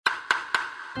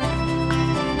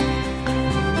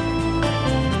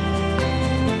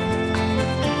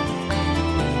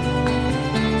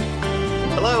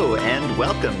Hello, and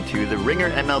welcome to the Ringer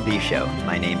MLB Show.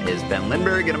 My name is Ben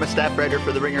Lindbergh, and I'm a staff writer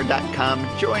for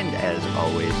TheRinger.com, joined, as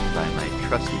always, by my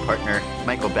trusty partner,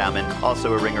 Michael Baumann,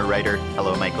 also a Ringer writer.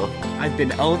 Hello, Michael. I've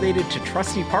been elevated to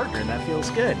trusty partner, and that feels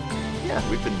good. Yeah,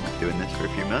 we've been doing this for a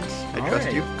few months. I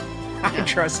trust you. I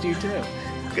trust you, too.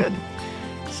 Good.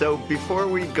 So before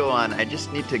we go on, I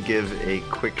just need to give a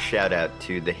quick shout out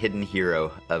to the hidden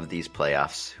hero of these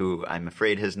playoffs, who I'm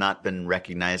afraid has not been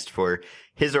recognized for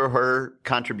his or her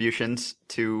contributions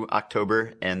to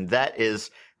October, and that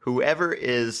is whoever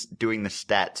is doing the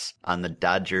stats on the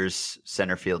Dodgers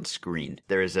center field screen.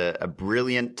 There is a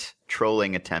brilliant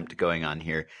trolling attempt going on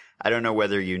here. I don't know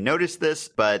whether you noticed this,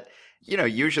 but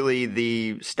usually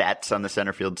the stats on the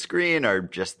center field screen are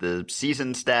just the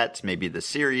season stats, maybe the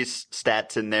series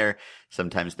stats in there.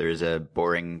 Sometimes there's a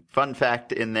boring fun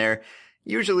fact in there,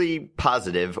 usually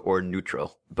positive or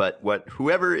neutral. But what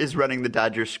whoever is running the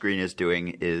Dodgers screen is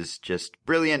doing is just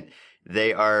brilliant.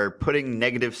 They are putting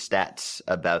negative stats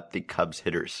about the Cubs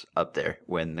hitters up there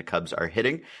when the Cubs are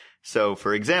hitting. So,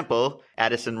 for example,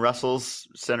 Addison Russell's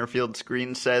center field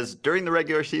screen says, during the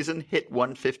regular season, hit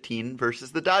 115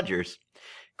 versus the Dodgers.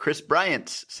 Chris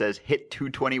Bryant's says hit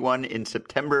 221 in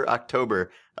September,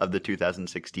 October of the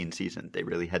 2016 season. They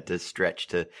really had to stretch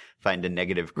to find a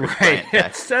negative Chris Bryant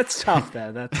fact. That's tough,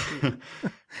 though.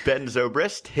 Ben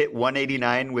Zobrist hit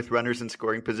 189 with runners in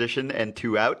scoring position and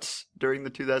 2 outs during the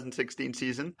 2016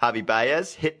 season. Javi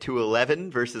Baez hit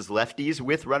 211 versus lefties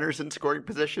with runners in scoring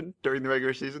position during the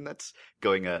regular season. That's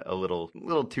going a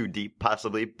little too deep,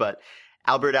 possibly. But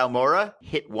Albert Almora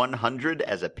hit 100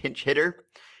 as a pinch hitter.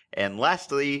 And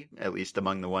lastly, at least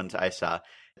among the ones I saw,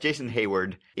 Jason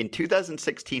Hayward in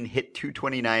 2016 hit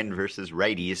 229 versus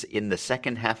righties in the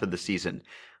second half of the season,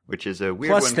 which is a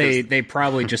weird one. Plus, they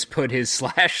probably just put his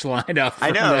slash line up.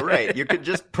 I know, right? You could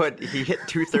just he hit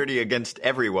 230 against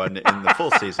everyone in the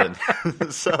full season.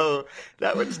 So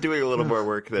that one's doing a little more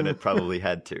work than it probably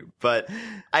had to. But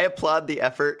I applaud the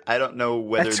effort. I don't know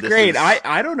whether That's this great. is...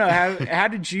 I don't know how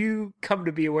did you come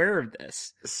to be aware of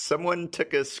this? Someone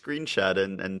took a screenshot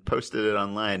and posted it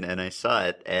online, and I saw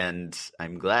it, and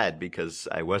I'm glad because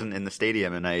I wasn't in the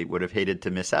stadium and I would have hated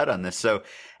to miss out on this. So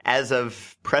as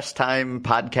of press time,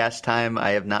 podcast time,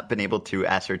 I have not been able to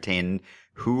ascertain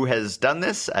who has done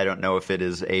this. I don't know if it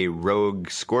is a rogue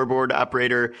scoreboard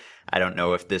operator. I don't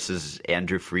know if this is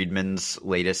Andrew Friedman's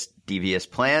latest devious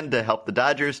plan to help the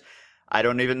Dodgers. I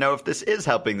don't even know if this is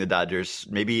helping the Dodgers.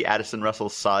 Maybe Addison Russell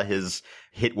saw his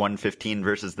hit 115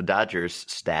 versus the Dodgers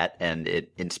stat, and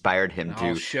it inspired him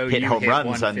to hit home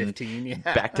runs on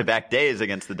back-to-back days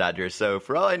against the Dodgers. So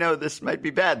for all I know, this might be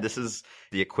bad. This is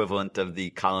the equivalent of the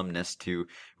columnist who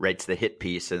writes the hit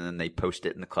piece, and then they post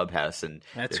it in the clubhouse, and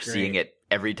they're seeing it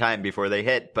every time before they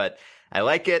hit. But I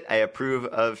like it. I approve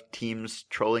of teams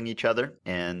trolling each other,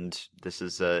 and this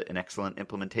is an excellent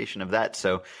implementation of that.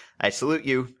 So I salute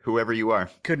you, whoever you are.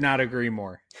 Could not agree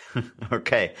more.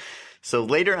 Okay. So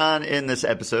later on in this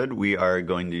episode, we are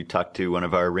going to talk to one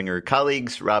of our Ringer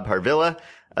colleagues, Rob Harvilla,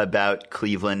 about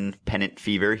Cleveland pennant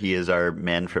fever. He is our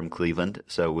man from Cleveland,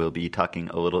 so we'll be talking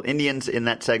a little Indians in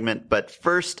that segment. But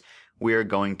first, we're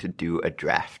going to do a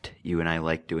draft. You and I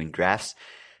like doing drafts.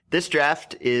 This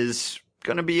draft is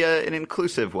going to be an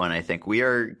inclusive one, I think. We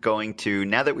are going to,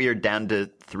 now that we are down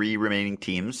to 3 remaining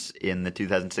teams in the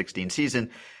 2016 season,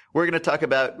 we're going to talk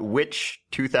about which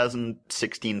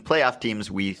 2016 playoff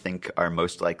teams we think are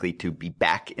most likely to be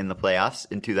back in the playoffs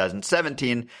in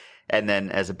 2017. And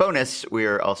then as a bonus,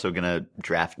 we're also going to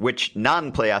draft which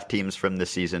non-playoff teams from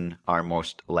this season are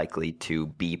most likely to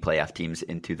be playoff teams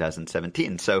in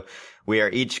 2017. So we are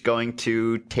each going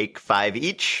to take 5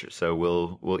 each. So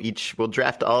we'll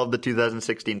draft all of the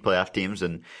 2016 playoff teams,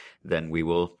 and then we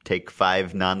will take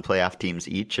 5 non-playoff teams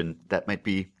each, and that might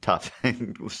be tough.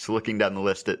 Just looking down the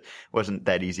list, it wasn't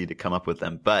that easy to come up with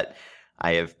them, but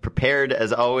I have prepared,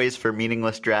 as always, for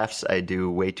meaningless drafts. I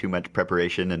do way too much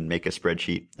preparation and make a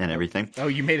spreadsheet and everything. Oh,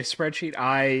 you made a spreadsheet?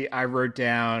 I wrote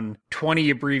down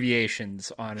 20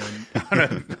 abbreviations on a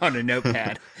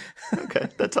notepad. Okay,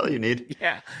 that's all you need.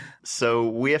 Yeah. So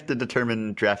we have to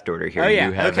determine draft order here. Oh, yeah.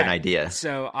 You have an idea.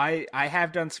 So I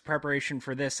have done some preparation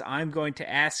for this. I'm going to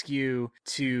ask you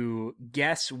to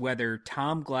guess whether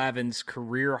Tom Glavine's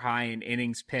career high in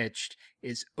innings pitched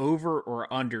is over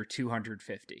or under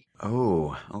 250.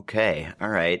 Oh, okay. All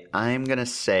right. I'm going to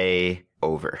say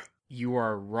over. You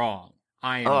are wrong.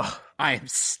 I am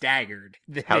staggered.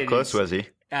 How close was he?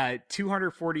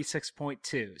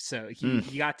 246.2. So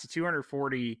he got to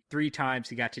 240 3 times.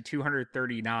 He got to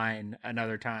 239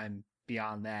 another time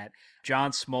beyond that. John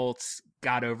Smoltz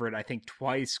got over it, I think,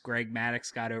 twice. Greg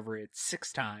Maddux got over it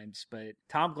 6 times. But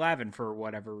Tom Glavine, for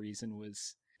whatever reason,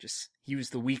 was he was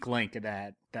the weak link of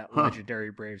that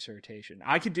legendary Braves rotation.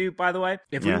 I could do, by the way,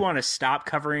 if we want to stop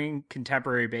covering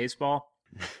contemporary baseball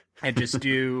and just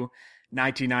do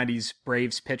 1990s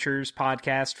Braves pitchers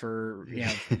podcast for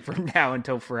from now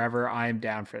until forever, I am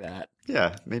down for that.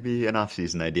 Yeah, maybe an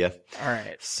off-season idea. All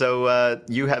right. So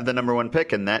you have the number one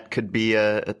pick, and that could be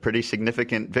a pretty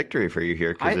significant victory for you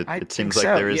here, because it seems like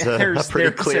there is a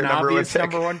pretty clear number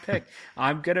one pick.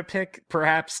 I'm going to pick,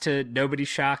 perhaps to nobody's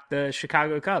shock, the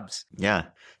Chicago Cubs. Yeah.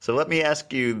 So let me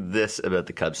ask you this about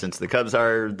the Cubs, since the Cubs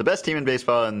are the best team in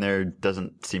baseball, and there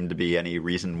doesn't seem to be any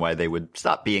reason why they would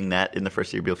stop being that in the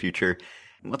foreseeable future.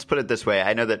 Let's put it this way.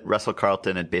 I know that Russell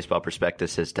Carlton at Baseball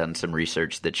Prospectus has done some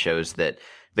research that shows that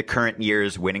the current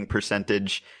year's winning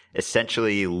percentage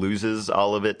essentially loses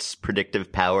all of its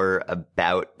predictive power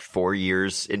about 4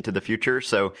 years into the future.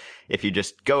 So if you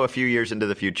just go a few years into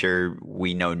the future,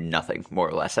 we know nothing, more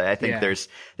or less. I think there's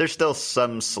still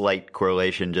some slight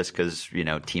correlation, just because,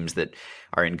 teams that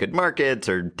are in good markets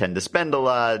or tend to spend a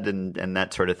lot and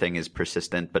that sort of thing is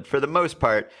persistent. But for the most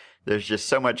part, there's just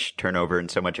so much turnover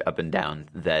and so much up and down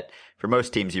that for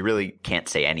most teams, you really can't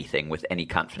say anything with any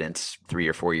confidence 3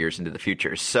 or 4 years into the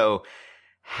future. So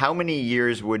how many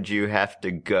years would you have to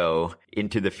go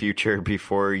into the future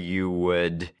before you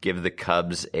would give the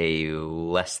Cubs a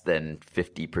less than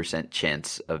 50%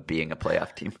 chance of being a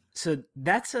playoff team? So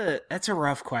that's a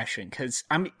rough question, because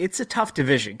it's a tough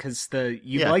division, because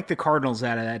like the Cardinals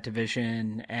out of that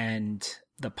division, and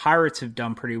the Pirates have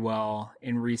done pretty well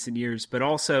in recent years, but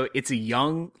also it's a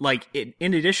young,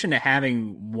 in addition to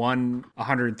having won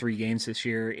 103 games this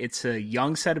year, it's a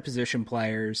young set of position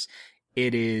players.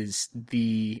 It is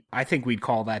I think we'd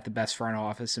call that the best front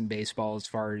office in baseball as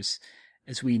far as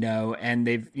we know. And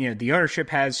they've, the ownership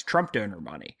has Trump donor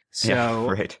money. So,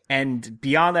 right. And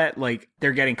beyond that,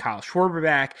 they're getting Kyle Schwarber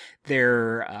back.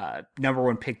 Their number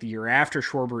one pick the year after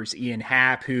Schwarber is Ian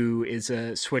Happ, who is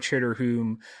a switch hitter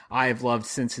whom I have loved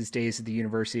since his days at the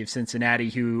University of Cincinnati,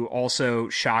 who also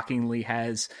shockingly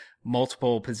has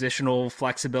multiple positional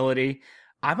flexibility.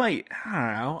 I'd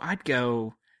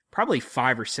go probably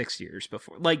 5 or 6 years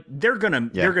before. They're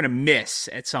gonna miss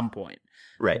at some point.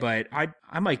 Right. But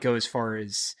I might go as far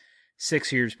as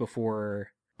 6 years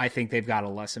before I think they've got a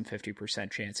less than 50%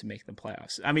 chance of making the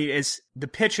playoffs. I mean, the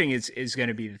pitching is going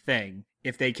to be the thing.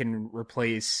 If they can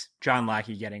replace John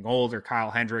Lackey getting old, or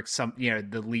Kyle Hendricks,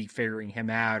 the league figuring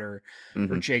him out, or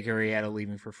Jake Arrieta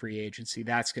leaving for free agency,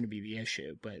 that's going to be the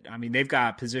issue. But I mean, they've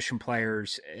got position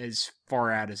players as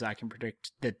far out as I can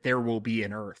predict that there will be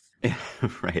an Earth.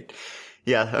 Right.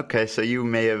 Yeah. Okay. So you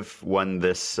may have won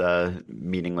this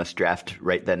meaningless draft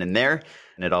right then and there,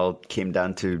 and it all came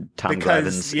down to Tom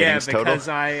Glavine's innings total. Because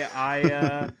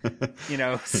I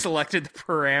selected the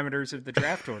parameters of the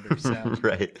draft order. So.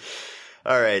 Right.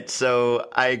 All right. So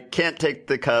I can't take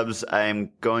the Cubs.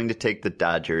 I'm going to take the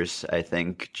Dodgers, I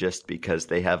think, just because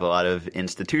they have a lot of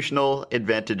institutional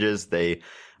advantages. They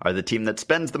are the team that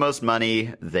spends the most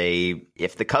money.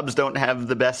 If the Cubs don't have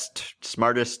the best,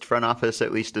 smartest front office,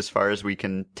 at least as far as we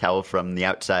can tell from the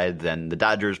outside, then the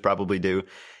Dodgers probably do.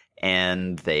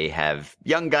 And they have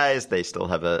young guys. They still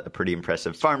have a pretty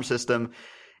impressive farm system.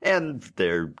 And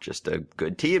they're just a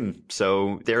good team.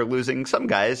 So they're losing some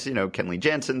guys. Kenley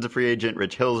Jansen's a free agent.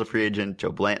 Rich Hill's a free agent.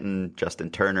 Joe Blanton, Justin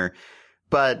Turner.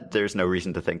 But there's no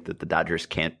reason to think that the Dodgers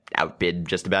can't outbid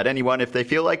just about anyone if they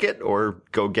feel like it, or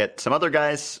go get some other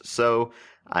guys. So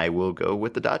I will go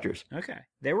with the Dodgers. Okay.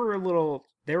 They were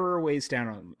a ways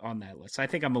down on that list. I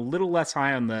think I'm a little less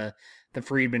high on the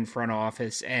Friedman front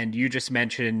office, and you just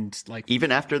mentioned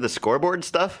even after the scoreboard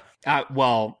stuff. I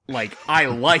like the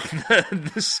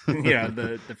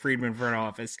Friedman front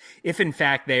office, if in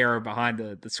fact they are behind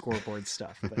the scoreboard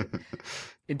stuff. But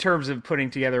in terms of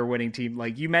putting together a winning team,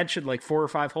 you mentioned 4 or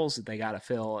 5 holes that they got to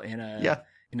fill in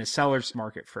a seller's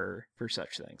market for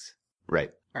such things.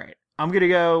 Right. All right. I'm gonna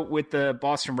go with the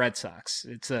Boston Red Sox.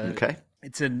 It's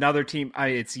another team.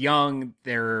 It's young.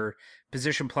 They're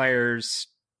position players.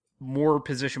 More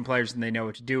position players than they know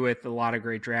what to do with. A lot of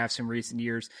great drafts in recent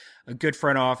years. A good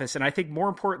front office. And I think more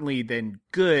importantly than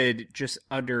good, just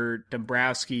under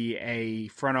Dombrowski, a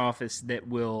front office that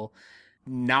will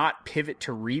not pivot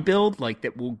to rebuild,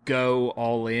 that will go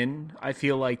all in, I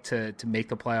feel like, to make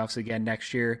the playoffs again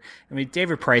next year. I mean,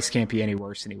 David Price can't be any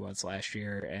worse than he was last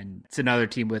year. And it's another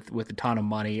team with a ton of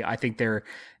money. I think they're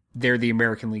the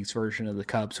American League's version of the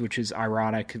Cubs, which is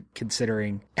ironic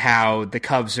considering how the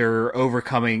Cubs are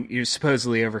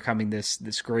supposedly overcoming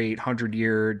this great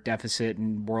 100-year deficit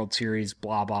in World Series,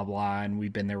 blah, blah, blah. And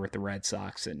we've been there with the Red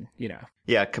Sox and,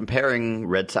 Yeah, comparing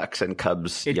Red Sox and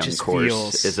Cubs young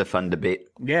cores is a fun debate.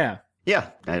 Yeah. Yeah,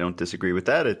 I don't disagree with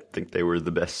that. I think they were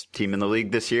the best team in the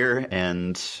league this year,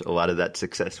 and a lot of that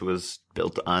success was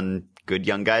built on good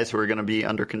young guys who are going to be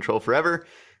under control forever.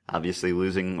 Obviously,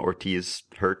 losing Ortiz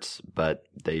hurts, but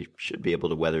they should be able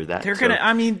to weather that. They're going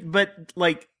to, but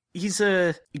like, he's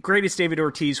great as David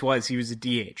Ortiz was. He was a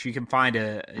DH. You can find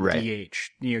a DH.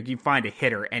 You can find a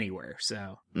hitter anywhere.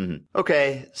 So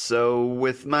Okay, so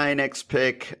with my next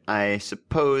pick, I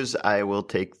suppose I will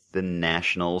take the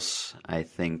Nationals. I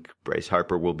think Bryce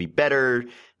Harper will be better.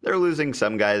 They're losing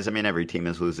some guys. I mean, every team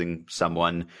is losing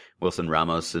someone. Wilson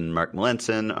Ramos and Mark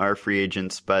Melanson are free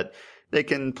agents, but they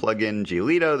can plug in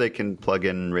Giolito. They can plug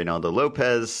in Reynaldo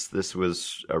Lopez. This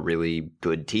was a really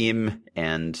good team,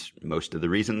 and most of the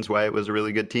reasons why it was a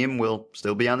really good team will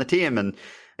still be on the team. And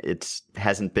it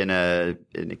hasn't been an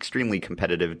extremely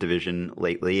competitive division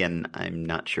lately, and I'm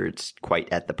not sure it's quite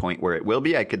at the point where it will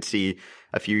be. I could see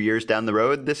a few years down the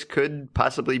road this could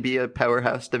possibly be a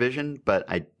powerhouse division, but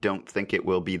I don't think it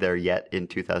will be there yet in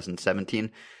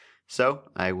 2017. So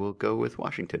I will go with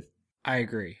Washington. I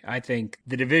agree. I think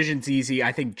the division's easy.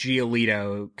 I think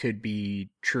Giolito could be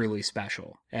truly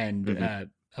special, and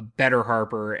a better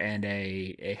Harper and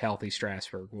a healthy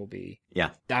Strasburg will be.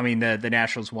 Yeah. I mean, the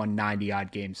Nationals won 90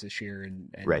 odd games this year, and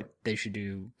right. They should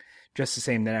do just the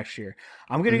same the next year.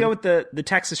 I'm going to go with the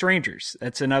Texas Rangers.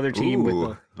 That's another team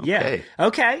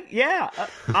okay.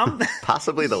 I'm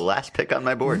possibly the last pick on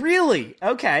my board. Really?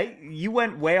 Okay. You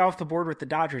went way off the board with the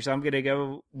Dodgers. I'm going to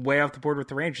go way off the board with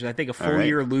the Rangers. I think a full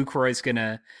year Lucroy's going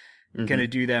to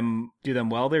do them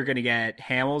well. They're going to get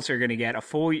Hamels. They're going to get a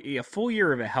full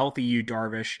year of a healthy Yu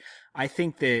Darvish. I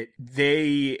think that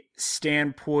they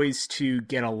stand poised to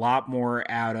get a lot more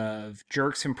out of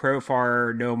Jerkson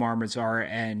Profar, Nomar Mazar,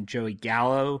 and Joey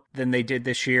Gallo than they did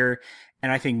this year.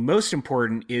 And I think most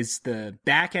important is the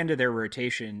back end of their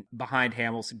rotation behind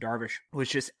Hamels and Darvish was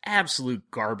just absolute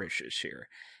garbage this year.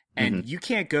 And you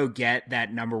can't go get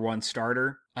that number one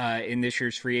starter in this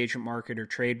year's free agent market or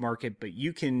trade market, but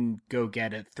you can go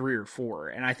get a 3 or 4.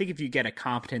 And I think if you get a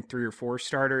competent 3 or 4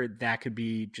 starter, that could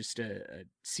be just a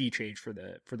sea change for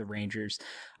the Rangers.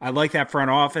 I like that front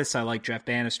office. I like Jeff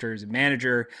Bannister as a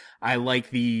manager. I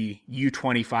like the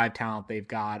U25 talent they've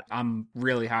got. I'm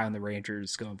really high on the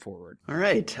Rangers going forward. All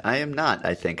right. I am not,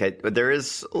 I think. There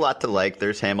is a lot to like.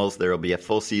 There's Hamels. There will be a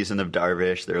full season of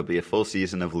Darvish. There will be a full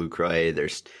season of Lucroy.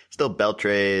 There's still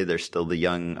Beltre. There's still the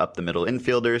young up-the-middle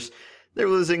infielders. They're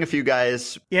losing a few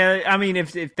guys. Yeah, I mean,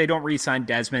 if they don't re-sign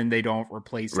Desmond, they don't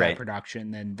replace that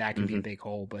production, then that can be a big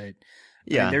hole. But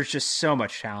I mean, there's just so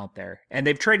much talent there. And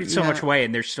they've traded so much away,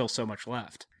 and there's still so much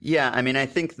left. Yeah, I mean, I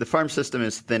think the farm system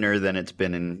is thinner than it's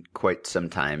been in quite some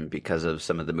time because of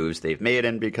some of the moves they've made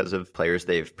and because of players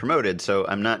they've promoted. So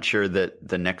I'm not sure that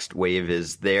the next wave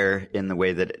is there in the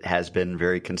way that it has been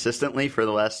very consistently for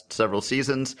the last several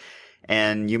seasons.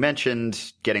 And you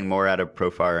mentioned getting more out of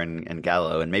Profar and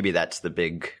Gallo, and maybe that's the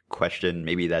big question.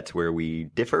 Maybe that's where we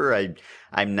differ.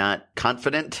 I'm not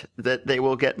confident that they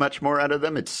will get much more out of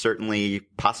them. It's certainly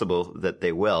possible that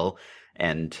they will.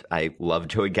 And I love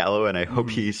Joey Gallo, and I hope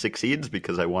he succeeds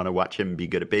because I want to watch him be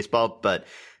good at baseball, but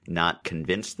not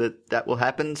convinced that that will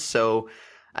happen. So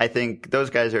I think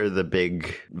those guys are the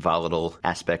big volatile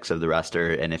aspects of the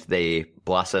roster. And if they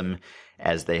blossom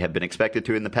as they have been expected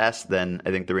to in the past, then I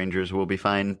think the Rangers will be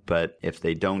fine. But if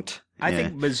they don't, I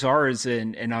think Mazar is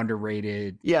an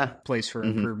underrated place for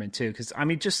improvement too. Because I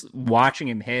mean, just watching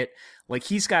him hit, like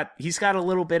he's got a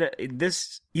little bit of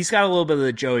this. He's got a little bit of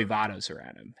the Joey Vottos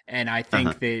around him, and I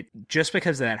think that just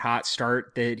because of that hot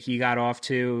start that he got off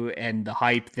to, and the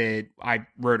hype that I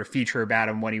wrote a feature about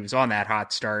him when he was on that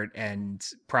hot start, and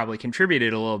probably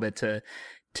contributed a little bit to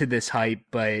this hype,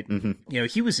 but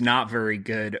he was not very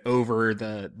good over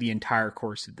the entire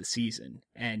course of the season.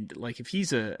 And like if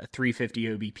he's a 350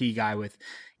 OBP guy with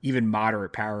even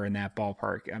moderate power in that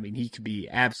ballpark, I mean, he could be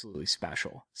absolutely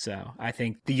special. So I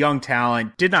think the young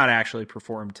talent did not actually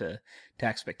perform to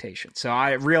expectations. So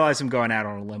I realize I'm going out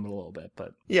on a limb a little bit,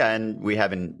 but yeah, and we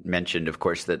haven't mentioned, of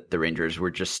course, that the Rangers were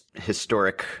just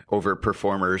historic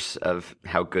overperformers of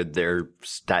how good their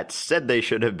stats said they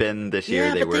should have been this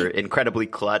year. They were incredibly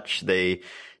clutch. They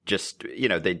just,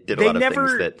 they did a lot of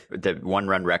things that the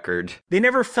 1-run record. They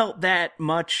never felt that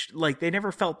much, like they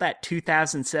never felt that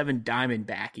 2007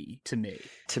 Diamondbacky to me.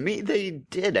 To me, they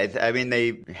did. I mean,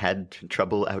 they had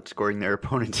trouble outscoring their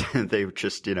opponents. They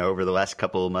just, over the last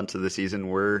couple of months of the season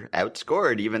were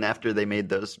outscored even after they made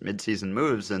those midseason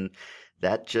moves. And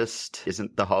that just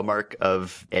isn't the hallmark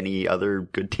of any other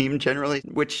good team generally,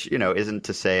 which, isn't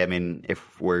to say,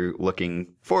 if we're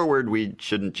looking forward, we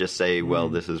shouldn't just say, well,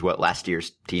 this is what last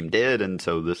year's team did. And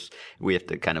so we have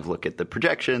to kind of look at the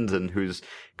projections and who's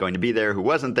going to be there, who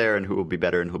wasn't there, and who will be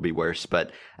better and who will be worse.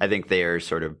 But I think they are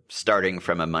sort of starting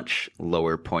from a much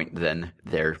lower point than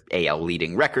their AL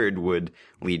leading record would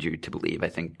lead you to believe. I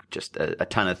think just a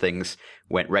ton of things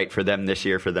went right for them this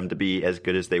year for them to be as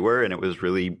good as they were. And it was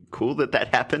really cool that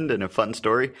happened and a fun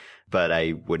story. But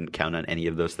I wouldn't count on any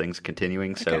of those things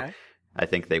continuing. Okay. So I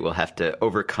think they will have to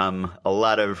overcome a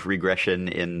lot of regression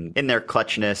in their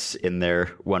clutchness, in their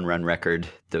one-run record.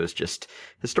 Those just,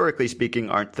 historically speaking,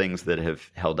 aren't things that have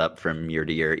held up from year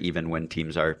to year, even when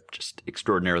teams are just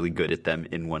extraordinarily good at them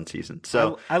in one season.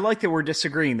 So I like that we're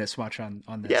disagreeing this much on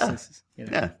this. Yeah, this is,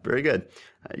 yeah, very good.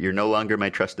 You're no longer my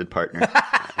trusted partner.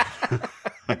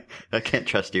 I can't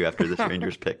trust you after this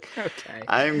Rangers pick. Okay.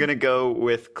 I'm going to go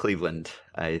with Cleveland.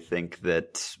 I think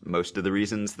that most of the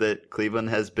reasons that Cleveland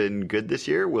has been good this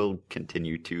year will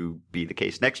continue to be the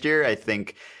case next year. I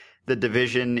think the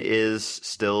division is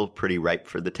still pretty ripe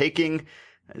for the taking.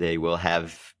 They will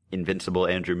have invincible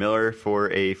Andrew Miller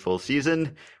for a full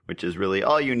season, which is really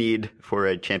all you need for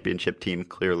a championship team,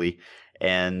 clearly.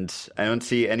 And I don't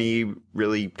see any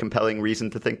really compelling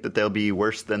reason to think that they'll be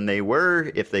worse than they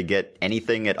were if they get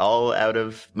anything at all out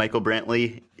of Michael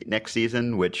Brantley next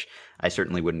season, which I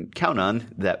certainly wouldn't count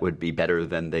on. That would be better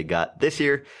than they got this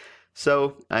year.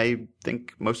 So I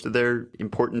think most of their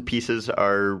important pieces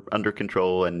are under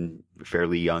control and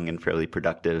fairly young and fairly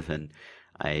productive, and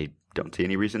I don't see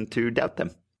any reason to doubt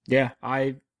them. Yeah,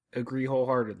 I agree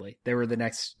wholeheartedly. They were the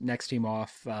next team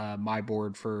off my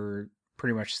board for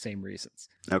pretty much the same reasons.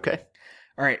 Okay.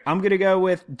 All right. I'm going to go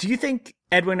with, do you think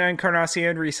Edwin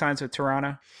Encarnacion re-signs with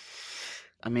Toronto?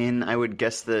 I would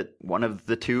guess that one of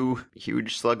the two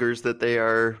huge sluggers that they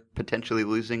are potentially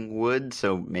losing would,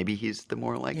 so maybe he's the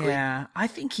more likely. Yeah, I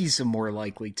think he's the more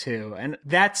likely too. And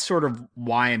that's sort of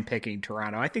why I'm picking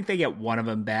Toronto. I think they get one of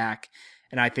them back.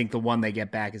 And I think the one they get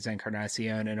back is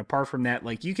Encarnacion. And apart from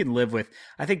that, you can live with,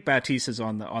 I think Bautista's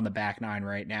on the back nine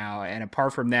right now. And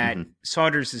apart from that,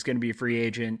 Saunders is going to be a free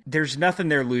agent. There's nothing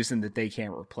they're losing that they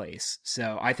can't replace.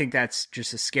 So I think that's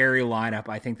just a scary lineup.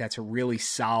 I think that's a really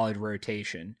solid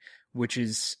rotation, which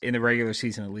is in the regular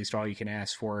season, at least all you can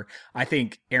ask for. I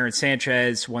think Aaron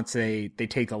Sanchez, once they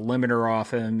take a limiter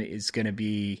off him, is going to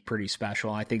be pretty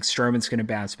special. I think Stroman's going to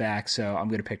bounce back. So I'm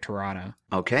going to pick Toronto.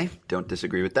 Okay. Don't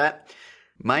disagree with that.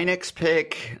 My next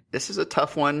pick, this is a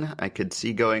tough one. I could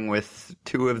see going with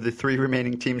two of the three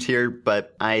remaining teams here,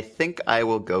 but I think I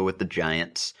will go with the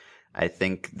Giants. I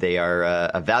think they are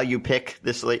a value pick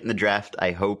this late in the draft.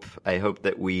 I hope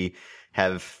that we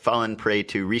have fallen prey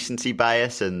to recency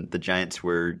bias, and the Giants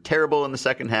were terrible in the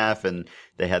second half, and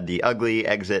they had the ugly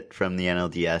exit from the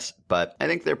NLDS. But I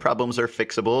think their problems are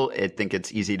fixable. I think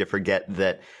it's easy to forget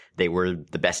that they were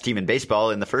the best team in baseball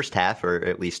in the first half, or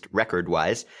at least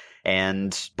record-wise.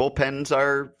 And bullpens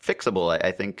are fixable.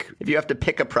 I think if you have to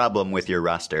pick a problem with your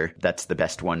roster, that's the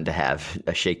best one to have,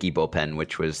 a shaky bullpen,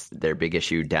 which was their big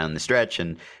issue down the stretch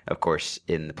and, of course,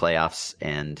 in the playoffs.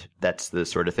 And that's the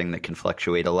sort of thing that can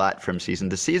fluctuate a lot from season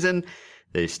to season.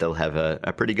 They still have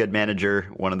a pretty good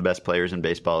manager, one of the best players in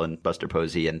baseball, and Buster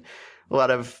Posey, and a lot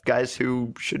of guys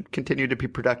who should continue to be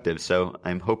productive. So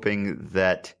I'm hoping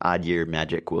that odd year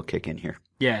magic will kick in here.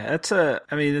 Yeah, it's a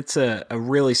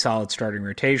really solid starting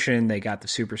rotation. They got the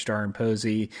superstar in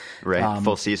Posey. Right,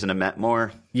 full season of Matt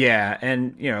Moore. Yeah,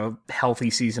 and, healthy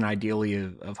season ideally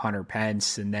of Hunter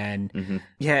Pence. And then,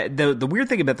 the weird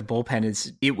thing about the bullpen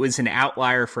is it was an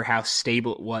outlier for how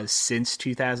stable it was since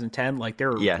 2010.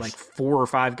 There are 4 or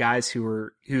 5 guys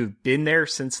who've been there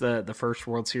since the first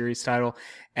World Series title.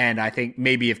 And I think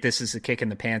maybe if this is a kick in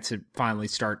the pants to finally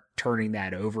start turning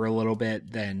that over a little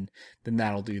bit, then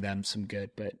that'll do them some good.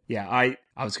 But yeah, I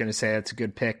was going to say that's a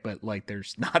good pick, but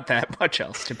there's not that much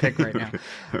else to pick right now.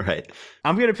 Right.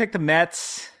 I'm going to pick the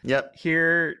Mets. Yep.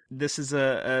 Here, this is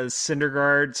a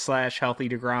Syndergaard / healthy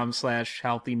DeGrom /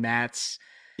 healthy Mats.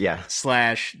 Yeah.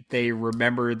 / they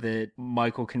remember that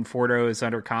Michael Conforto is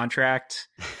under contract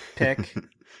pick.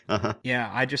 Uh-huh. Yeah,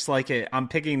 I just like it. I'm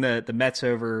picking the Mets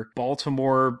over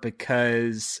Baltimore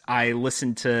because I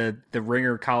listened to the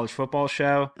Ringer College Football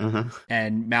Show,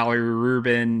 and Mallory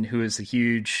Rubin, who is a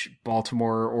huge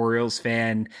Baltimore Orioles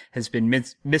fan, has been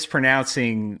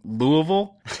mispronouncing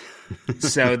Louisville.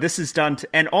 So this is done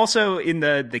and also in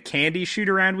the candy shoot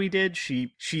around we did,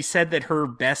 she said that her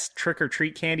best trick or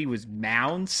treat candy was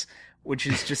Mounds, which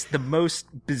is just the most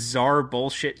bizarre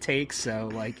bullshit take.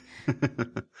 So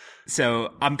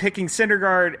so I'm picking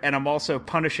Syndergaard, and I'm also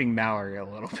punishing Mallory a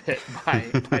little bit by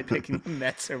picking the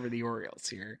Mets over the Orioles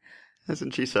here.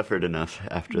 Hasn't she suffered enough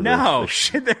after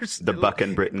the Buck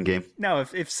and Britain game? No,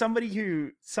 if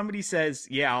somebody says,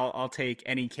 yeah, I'll take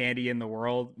any candy in the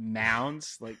world,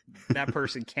 Mounds, like that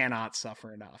person cannot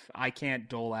suffer enough. I can't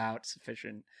dole out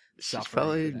sufficient suffering. She's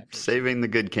probably saving the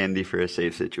good candy for a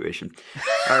safe situation.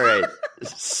 All right.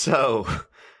 So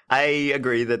I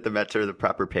agree that the Mets are the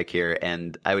proper pick here,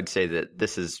 and I would say that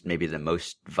this is maybe the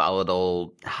most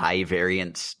volatile, high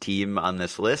variance team on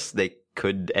this list. They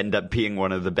could end up being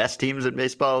one of the best teams in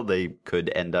baseball. They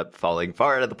could end up falling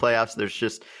far out of the playoffs. There's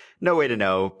just no way to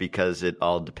know because it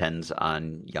all depends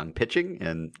on young pitching.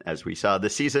 And as we saw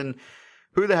this season,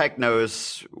 who the heck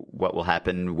knows what will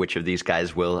happen? Which of these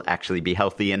guys will actually be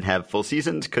healthy and have full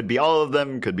seasons? Could be all of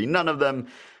them, could be none of them.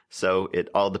 So it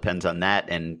all depends on that.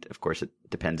 And of course, it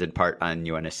depends in part on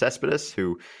Yoenis Cespedes,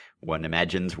 who one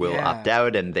imagines will opt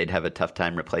out, and they'd have a tough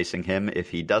time replacing him if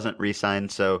he doesn't re-sign.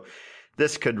 So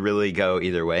this could really go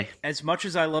either way. As much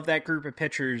as I love that group of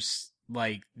pitchers,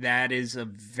 like that is a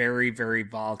very, very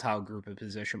volatile group of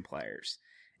position players.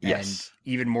 Yes.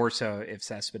 And even more so if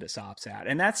Cespedes opts out.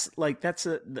 And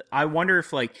I wonder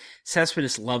if like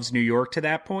Cespedes loves New York to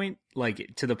that point,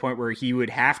 like to the point where he would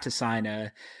have to sign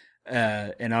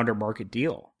an under market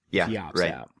deal. Yeah, if he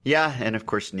opts out. Yeah, and of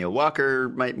course Neil Walker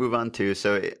might move on too.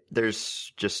 So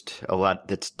there's just a lot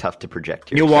that's tough to project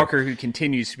here. Neil Walker, who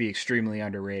continues to be extremely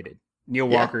underrated. Neil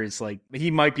Walker is like,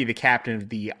 he might be the captain of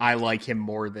the I like him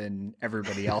more than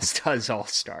everybody else does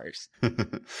All-Stars.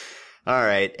 All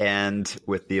right, and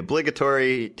with the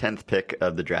obligatory 10th pick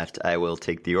of the draft, I will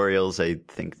take the Orioles. I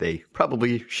think they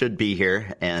probably should be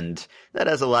here, and that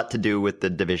has a lot to do with the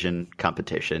division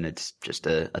competition. It's just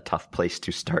a tough place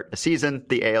to start a season.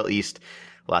 The AL East,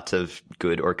 lots of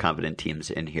good or competent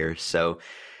teams in here, so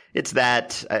it's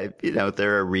that,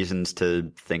 there are reasons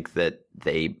to think that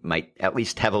they might at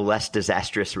least have a less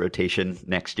disastrous rotation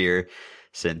next year,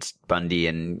 since Bundy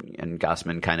and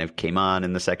Gausman kind of came on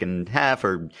in the second half,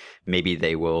 or maybe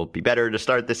they will be better to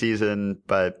start the season,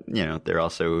 but, they're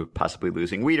also possibly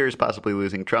losing Wieters, possibly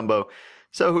losing Trumbo.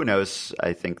 So who knows?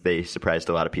 I think they surprised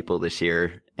a lot of people this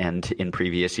year, and in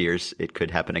previous years it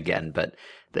could happen again, but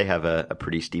they have a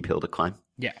pretty steep hill to climb.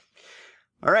 Yeah.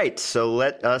 All right, so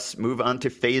let us move on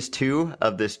to phase 2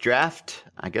 of this draft.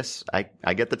 I guess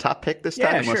I get the top pick this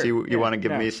time, unless you want to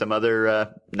give me some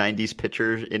other 90s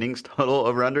pitcher innings total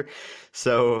over under.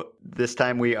 So this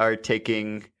time we are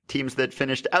taking teams that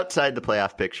finished outside the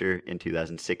playoff picture in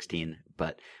 2016,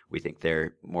 but we think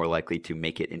they're more likely to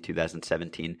make it in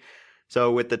 2017.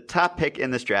 So with the top pick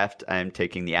in this draft, I'm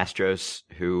taking the Astros,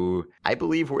 who I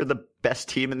believe were the best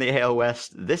team in the AL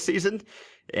West this season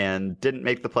and didn't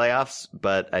make the playoffs.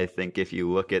 But I think if you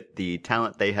look at the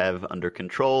talent they have under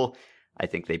control, I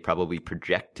think they probably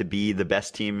project to be the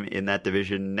best team in that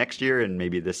division next year. And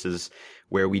maybe this is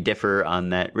where we differ on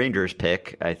that Rangers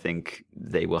pick. I think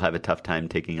they will have a tough time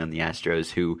taking on the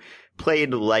Astros, who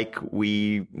played like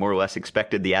we more or less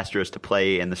expected the Astros to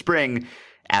play in the spring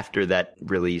after that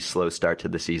really slow start to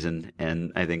the season.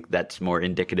 And I think that's more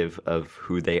indicative of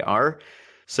who they are.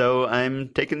 So I'm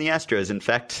taking the Astros. In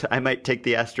fact, I might take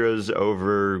the Astros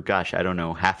over,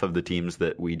 half of the teams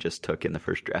that we just took in the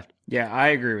first draft. Yeah, I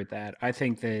agree with that. I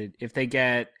think that if they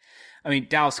get,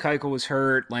 Dallas Keuchel was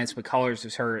hurt, Lance McCullers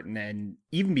was hurt, and then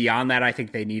even beyond that, I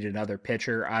think they need another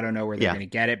pitcher. I don't know where they're going to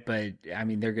get it, but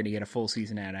they're going to get a full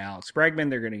season out of Alex Bregman.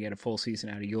 They're going to get a full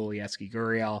season out of Yuli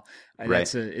Gurriel.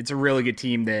 Right. It's a really good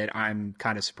team that I'm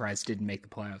kind of surprised didn't make the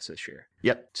playoffs this year.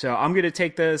 Yep. So I'm going to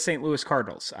take the St. Louis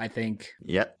Cardinals. I think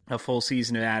a full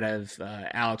season out of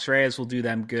Alex Reyes will do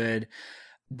them good.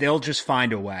 They'll just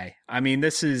find a way.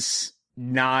 This is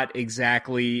not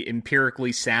exactly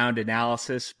empirically sound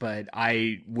analysis, but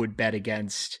I would bet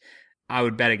against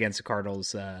the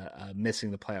Cardinals missing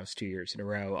the playoffs 2 years in a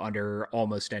row under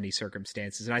almost any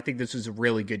circumstances. And I think this was a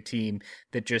really good team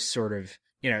that just sort of,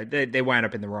 they wound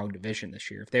up in the wrong division this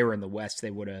year. If they were in the West,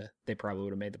 they probably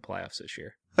would have made the playoffs this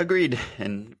year. Agreed.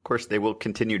 And of course they will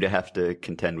continue to have to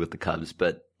contend with the Cubs,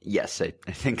 but yes, I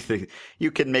think you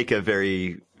can make a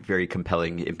very, very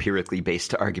compelling empirically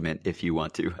based argument if you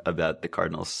want to about the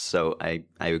Cardinals. So I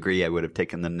agree. I would have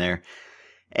taken them there.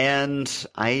 And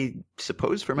I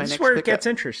suppose for my next pick, this is where it gets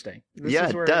interesting.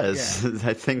 It does. Yeah.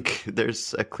 I think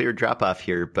there's a clear drop off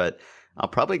here, but I'll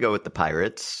probably go with the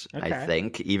Pirates. Okay. I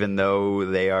think, even though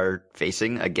they are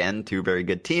facing again 2 very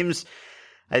good teams,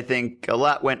 I think a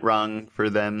lot went wrong for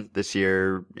them this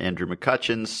year. Andrew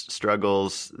McCutcheon's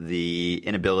struggles, the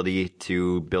inability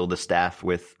to build a staff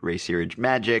with Ray Searage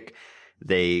magic.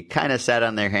 They kind of sat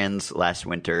on their hands last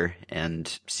winter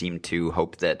and seemed to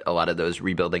hope that a lot of those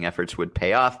rebuilding efforts would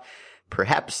pay off.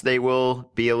 Perhaps they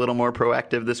will be a little more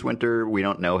proactive this winter. We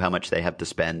don't know how much they have to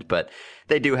spend, but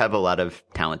they do have a lot of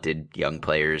talented young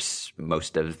players.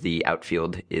 Most of the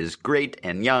outfield is great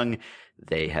and young.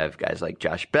 They have guys like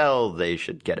Josh Bell. They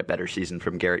should get a better season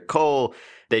from Garrett Cole.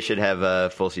 They should have a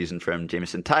full season from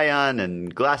Jameson Taillon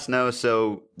and Glasnow.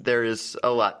 So there is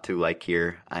a lot to like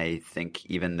here. I think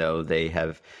even though they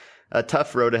have a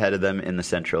tough road ahead of them in the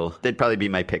Central, they'd probably be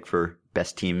my pick for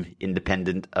best team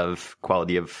independent of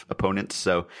quality of opponents.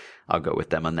 So I'll go with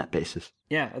them on that basis.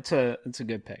 Yeah, that's a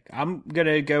good pick. I'm going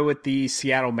to go with the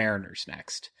Seattle Mariners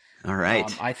next. All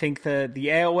right. I think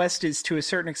the AL West is to a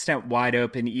certain extent wide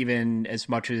open, even as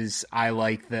much as I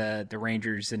like the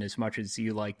Rangers and as much as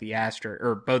you like the Astros,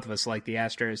 or both of us like the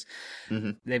Astros.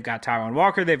 Mm-hmm. They've got Taijuan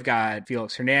Walker. They've got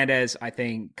Felix Hernandez. I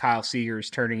think Kyle Seager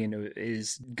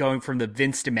is going from the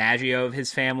Vince DiMaggio of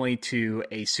his family to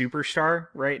a superstar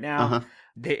right now. Uh-huh.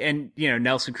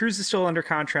 Nelson Cruz is still under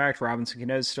contract. Robinson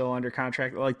Cano is still under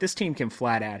contract. Like, this team can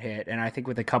flat out hit. And I think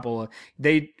with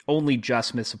they only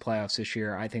just missed the playoffs this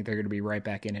year. I think they're going to be right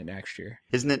back in it next year.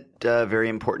 Isn't it very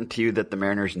important to you that the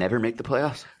Mariners never make the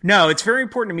playoffs? No, it's very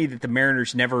important to me that the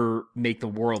Mariners never make the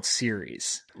World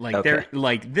Series.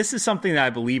 This is something that I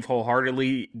believe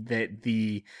wholeheartedly, that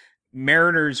the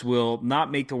Mariners will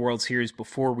not make the World Series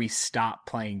before we stop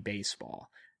playing baseball.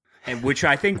 And which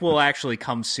I think will actually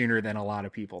come sooner than a lot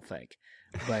of people think.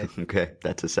 But okay,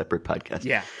 that's a separate podcast.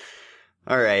 Yeah.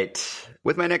 All right.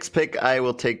 With my next pick, I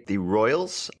will take the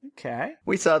Royals. Okay.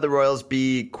 We saw the Royals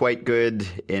be quite good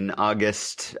in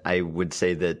August. I would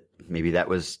say that maybe that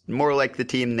was more like the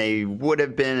team they would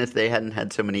have been if they hadn't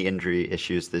had so many injury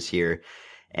issues this year.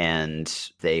 And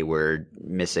they were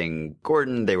missing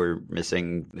Gordon, they were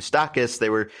missing Moustakas, they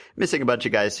were missing a bunch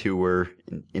of guys who were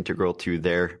integral to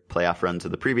their playoff runs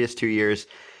of the previous 2 years.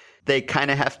 They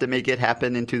kind of have to make it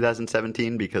happen in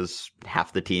 2017 because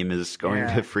half the team is going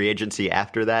to free agency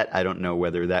after that. I don't know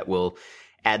whether that will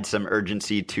add some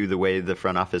urgency to the way the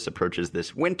front office approaches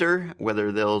this winter,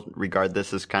 whether they'll regard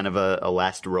this as kind of a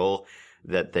last roll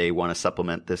that they want to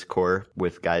supplement this core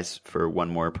with guys for one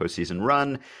more postseason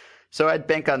run. So I'd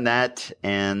bank on that,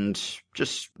 and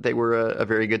just they were a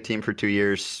very good team for 2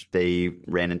 years. They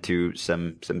ran into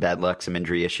some bad luck, some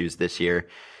injury issues this year,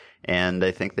 and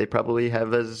I think they probably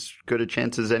have as good a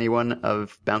chance as anyone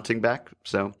of bouncing back.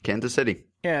 So Kansas City.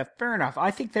 Yeah, fair enough. I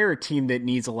think they're a team that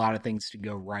needs a lot of things to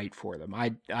go right for them.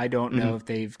 I don't know if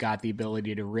they've got the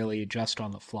ability to really adjust on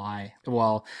the fly.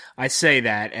 Well, I say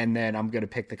that, and then I'm going to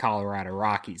pick the Colorado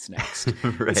Rockies next.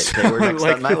 Right, so, they were next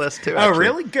on my list too. Actually. Oh,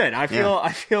 really? Good. I feel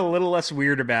a little less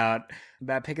weird about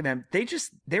picking them.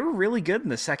 They were really good in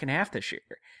the second half this year.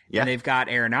 Yeah. And they've got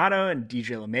Arenado and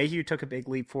DJ LeMahieu took a big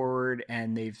leap forward,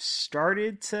 and they've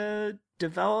started to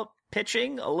develop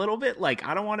pitching a little bit. Like,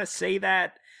 I don't want to say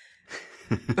that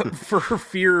for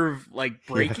fear of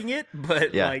breaking it,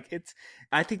 but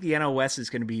I think the NL West is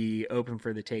going to be open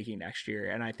for the taking next year,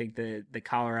 and I think the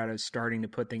Colorado's starting to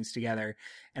put things together.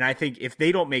 And I think if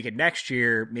they don't make it next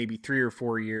year, maybe 3 or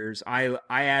 4 years, I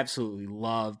absolutely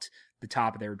loved the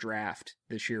top of their draft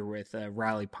this year with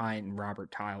Riley Pint and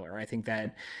Robert Tyler. I think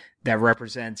that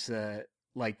represents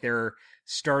they're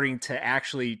starting to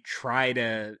actually try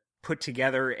to put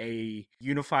together a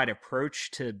unified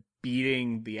approach to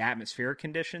beating the atmospheric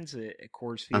conditions at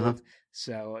Coors Field. Uh-huh.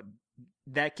 So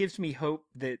that gives me hope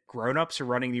that grown-ups are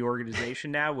running the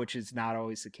organization now, which is not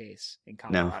always the case in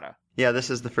Colorado. No. Yeah, this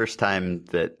is the first time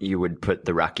that you would put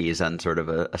the Rockies on sort of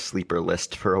a sleeper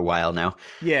list for a while now.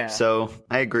 Yeah. So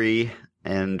I agree.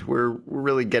 And we're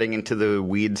really getting into the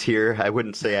weeds here. I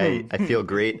wouldn't say I feel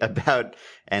great about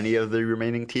any of the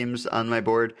remaining teams on my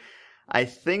board. I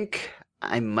think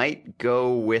I might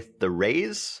go with the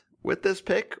Rays with this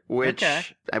pick, which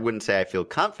I wouldn't say I feel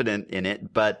confident in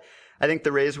it, but I think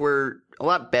the Rays were a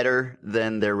lot better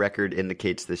than their record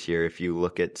indicates this year. If you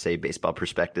look at, say, Baseball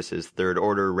Prospectus's third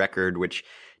order record, which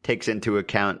takes into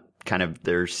account kind of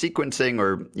their sequencing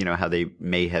or, how they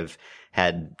may have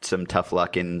had some tough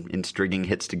luck in stringing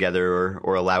hits together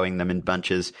or allowing them in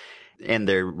bunches, and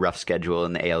their rough schedule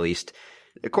in the AL East.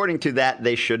 According to that,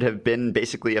 they should have been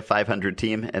basically a 500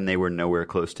 team, and they were nowhere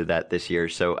close to that this year.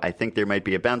 So I think there might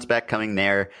be a bounce back coming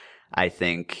there. I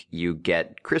think you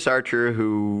get Chris Archer,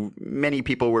 who many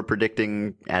people were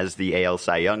predicting as the AL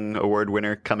Cy Young Award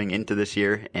winner coming into this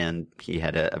year, and he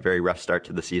had a very rough start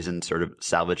to the season, sort of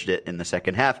salvaged it in the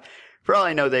second half. for all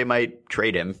I know, they might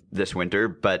trade him this winter,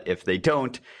 but if they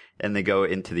don't, and they go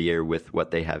into the year with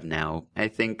what they have now, I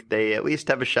think they at least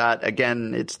have a shot.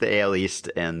 Again, it's the AL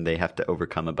East, and they have to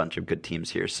overcome a bunch of good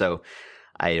teams here. So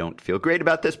I don't feel great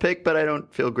about this pick, but I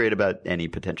don't feel great about any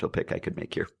potential pick I could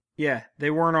make here. Yeah,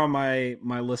 they weren't on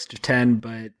my list of 10,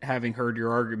 but having heard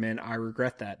your argument, I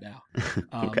regret that now.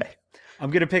 Okay. I'm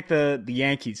going to pick the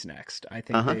Yankees next. I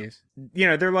think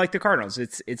they're like the Cardinals.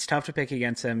 It's tough to pick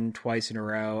against them twice in a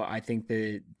row. I think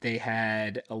that they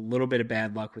had a little bit of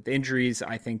bad luck with injuries.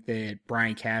 I think that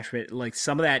Brian Cashman, like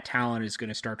some of that talent is going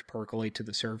to start to percolate to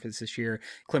the surface this year.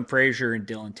 Clint Frazier and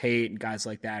Dylan Tate and guys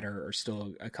like that are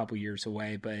still a couple years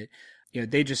away, but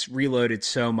they just reloaded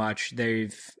so much.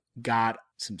 They've got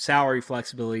some salary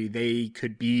flexibility. They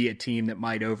could be a team that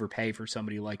might overpay for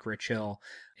somebody like Rich Hill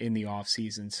in the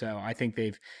offseason. So I think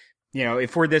they've,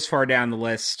 if we're this far down the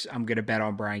list, I'm going to bet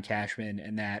on Brian Cashman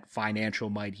and that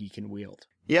financial might he can wield.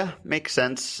 Yeah, makes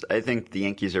sense. I think the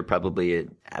Yankees are probably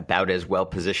about as well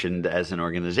positioned as an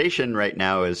organization right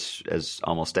now as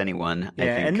almost anyone. Yeah, I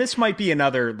think. And this might be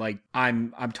another,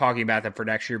 I'm talking about them for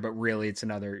next year, but really it's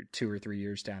another 2 or 3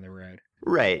 years down the road.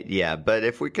 Right, yeah. But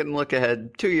if we can look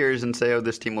ahead 2 years and say,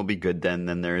 this team will be good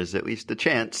then there is at least a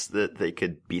chance that they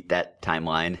could beat that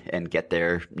timeline and get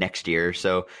there next year.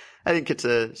 So I think it's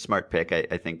a smart pick.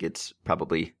 I think it's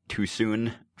probably too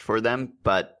soon for them,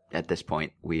 but at this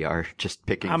point, we are just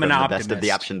picking from the best of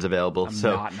the options available. I'm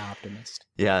not an optimist.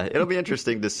 Yeah, it'll be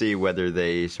interesting to see whether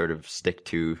they sort of stick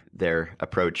to their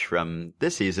approach from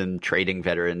this season, trading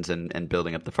veterans and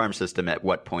building up the farm system. At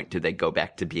what point do they go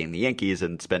back to being the Yankees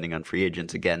and spending on free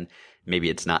agents again? Maybe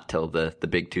it's not till the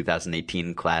big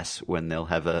 2018 class when they'll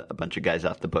have a bunch of guys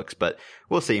off the books, but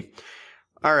we'll see.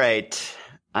 All right,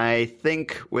 I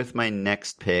think with my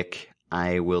next pick,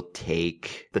 I will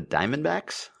take the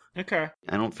Diamondbacks. Okay.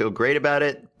 I don't feel great about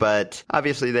it, but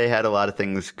obviously they had a lot of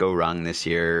things go wrong this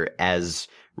year. As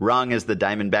wrong as the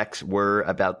Diamondbacks were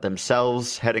about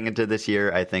themselves heading into this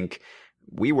year, I think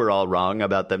we were all wrong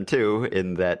about them too,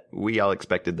 in that we all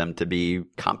expected them to be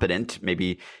competent,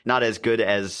 maybe not as good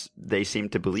as they seem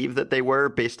to believe that they were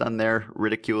based on their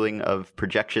ridiculing of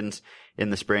projections in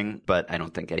the spring, but I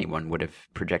don't think anyone would have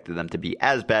projected them to be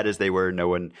as bad as they were. No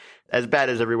one, as bad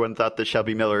as everyone thought the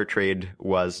Shelby Miller trade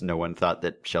was, no one thought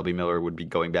that Shelby Miller would be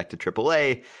going back to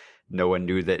AAA. No one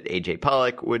knew that AJ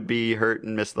Pollock would be hurt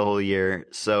and miss the whole year.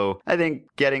 So I think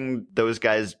getting those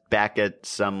guys back at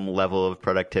some level of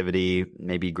productivity,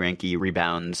 maybe Greinke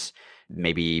rebounds,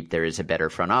 maybe there is a better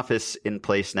front office in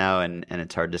place now, and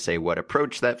it's hard to say what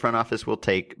approach that front office will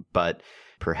take, but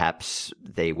perhaps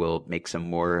they will make some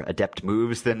more adept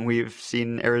moves than we've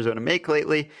seen Arizona make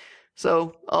lately.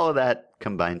 So all of that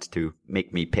combines to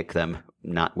make me pick them,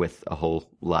 not with a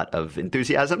whole lot of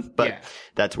enthusiasm, but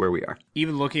That's where we are.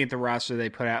 Even looking at the roster they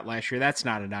put out last year, that's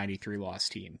not a 93-loss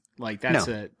team. Like that's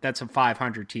a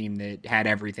 500 team that had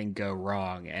everything go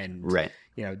wrong, and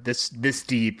this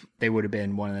deep, they would have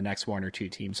been one of the next 1 or 2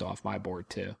 teams off my board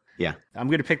too. Yeah, I'm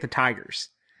going to pick the Tigers.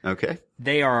 Okay.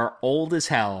 They are old as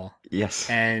hell. Yes.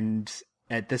 And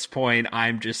at this point,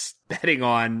 I'm just betting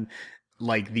on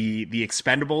like the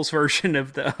Expendables version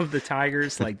of the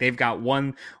Tigers. Like they've got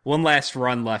one last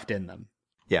run left in them.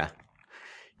 Yeah.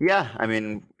 Yeah. I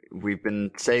mean, we've been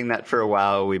saying that for a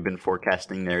while. We've been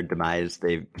forecasting their demise.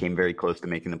 They came very close to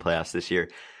making the playoffs this year.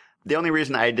 The only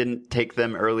reason I didn't take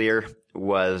them earlier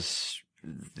was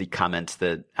the comments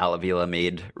that Al Avila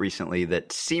made recently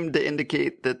that seemed to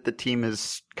indicate that the team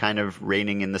is kind of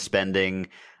reining in the spending.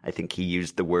 I think he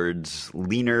used the words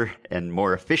leaner and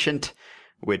more efficient,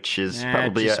 which is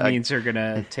probably just means they're going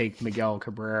to take Miguel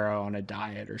Cabrera on a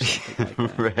diet or something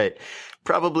like that. Right.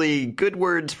 Probably good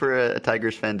words for a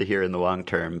Tigers fan to hear in the long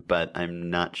term, but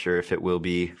I'm not sure if it will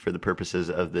be for the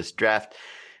purposes of this draft.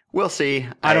 We'll see.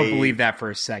 I don't believe that for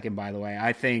a second, by the way.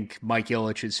 I think Mike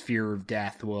Ilitch's fear of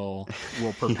death will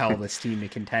propel this team to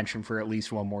contention for at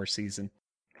least one more season.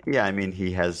 Yeah, I mean,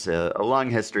 he has a long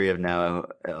history of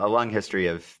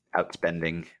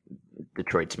outspending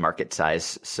Detroit's market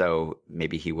size, so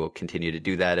maybe he will continue to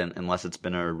do that. And unless it's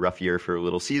been a rough year for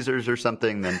Little Caesars or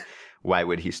something, then why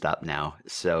would he stop now?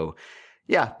 So,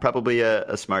 yeah, probably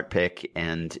a smart pick.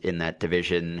 And in that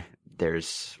division,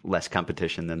 there's less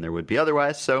competition than there would be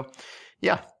otherwise. So,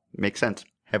 yeah, makes sense.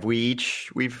 Have we've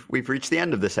reached the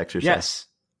end of this exercise? Yes,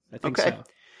 I think so.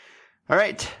 All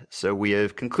right, so we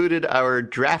have concluded our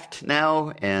draft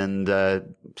now, and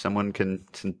someone can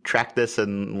track this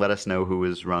and let us know who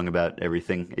was wrong about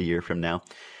everything a year from now.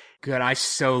 Good, I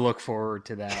so look forward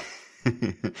to that.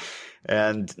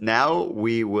 And now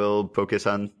we will focus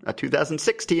on a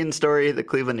 2016 story, the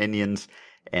Cleveland Indians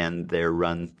and their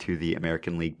run to the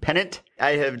American League pennant.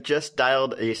 I have just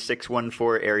dialed a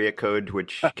 614 area code,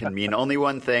 which can mean only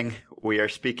one thing. We are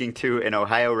speaking to an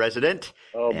Ohio resident.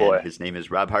 Oh, boy. And his name is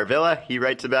Rob Harvilla. He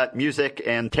writes about music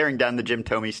and tearing down the Jim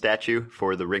Thome statue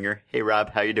for The Ringer. Hey,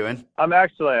 Rob, how you doing? I'm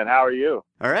excellent. How are you?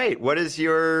 All right. What is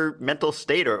your mental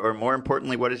state, or more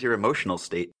importantly, what is your emotional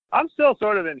state? I'm still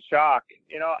sort of in shock.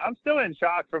 I'm still in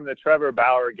shock from the Trevor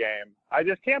Bauer game. I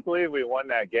just can't believe we won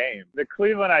that game. The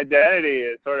Cleveland identity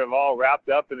is sort of all wrapped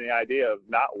up in the idea of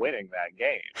not winning that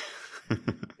game.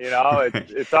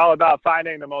 It's all about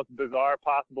finding the most bizarre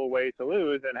possible way to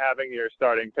lose and having your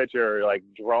starting pitcher like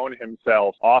drone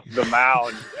himself off the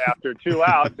mound after 2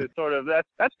 outs. Is sort of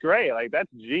that's great. Like,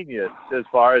 that's genius as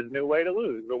far as a new way to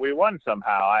lose. But we won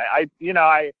somehow.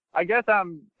 I guess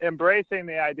I'm embracing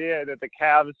the idea that the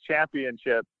Cavs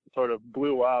championship sort of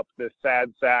blew up this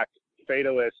sad sack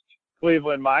fatalist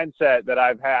Cleveland mindset that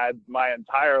I've had my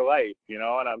entire life, and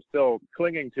I'm still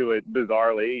clinging to it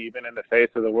bizarrely, even in the face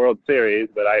of the World Series.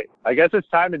 But I guess it's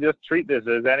time to just treat this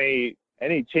as any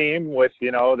team with,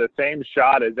 the same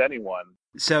shot as anyone.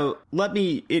 So let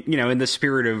me, in the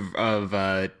spirit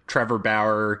of Trevor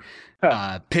Bauer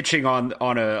pitching on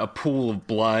a pool of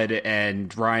blood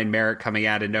and Ryan Merritt coming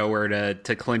out of nowhere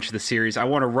to clinch the series, I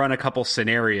want to run a couple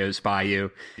scenarios by you.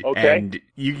 Okay. And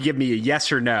you give me a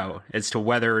yes or no as to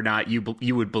whether or not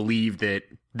you would believe that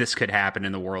this could happen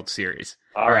in the World Series.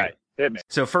 All right. Hit me.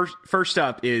 So first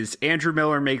up is Andrew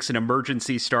Miller makes an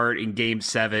emergency start in Game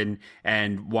 7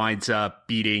 and winds up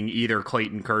beating either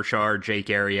Clayton Kershaw or Jake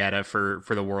Arrieta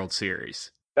for the World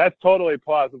Series. That's totally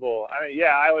plausible. I mean,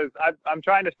 yeah, I'm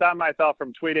trying to stop myself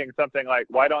from tweeting something like,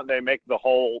 why don't they make the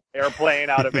whole airplane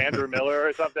out of Andrew Miller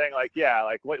or something? Like, yeah,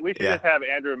 like we should just have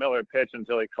Andrew Miller pitch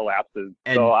until he collapses.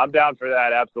 So I'm down for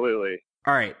that. Absolutely.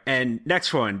 All right, and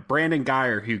next one, Brandon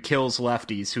Guyer, who kills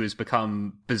lefties, who has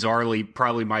become bizarrely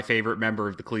probably my favorite member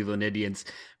of the Cleveland Indians,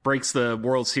 breaks the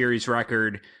World Series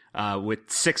record with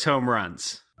 6 home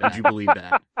runs. Did you believe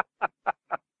that?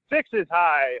 6 is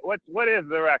high. What is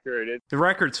the record? The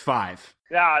record's 5.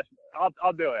 Yeah,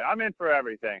 I'll do it. I'm in for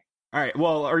everything. All right,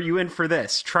 well, are you in for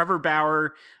this? Trevor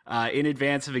Bauer, in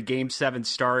advance of a Game 7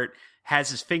 start,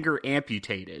 has his finger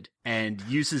amputated and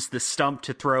uses the stump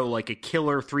to throw like a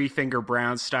killer 3-finger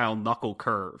Brown style knuckle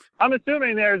curve. I'm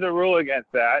assuming there's a rule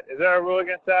against that. Is there a rule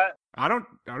against that? I don't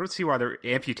see why they're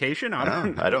amputation. I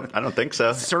don't think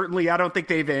so. Certainly, I don't think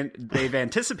they've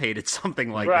anticipated something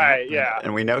like that. Right, yeah.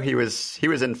 And we know he was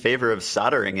in favor of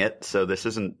soldering it, so this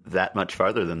isn't that much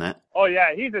farther than that. Oh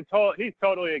yeah, he's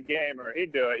totally a gamer.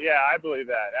 He'd do it. Yeah, I believe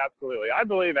that. Absolutely. I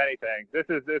believe anything.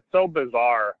 It's so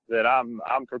bizarre that I'm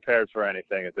prepared for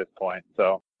anything at this point.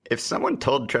 So if someone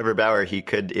told Trevor Bauer he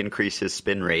could increase his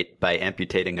spin rate by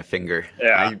amputating a finger,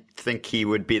 I think he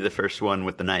would be the first one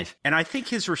with the knife. And I think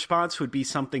his response would be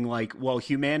something like, well,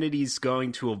 humanity's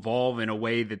going to evolve in a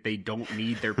way that they don't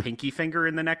need their pinky finger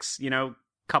in the next,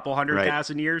 couple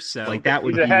 100,000 years. So like that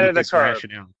would be ahead of the curve.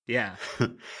 Rationale. Yeah.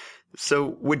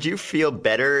 So would you feel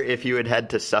better if you had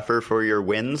to suffer for your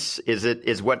wins?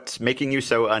 Is what's making you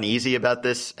so uneasy about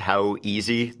this how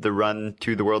easy the run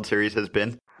to the World Series has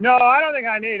been? No, I don't think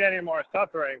I need any more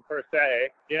suffering per se.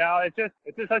 It's just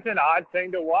such an odd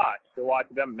thing to watch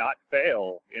them not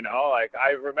fail. Like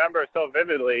I remember so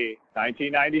vividly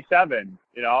 1997,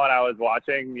 and I was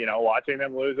watching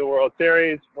them lose the World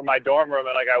Series from my dorm room.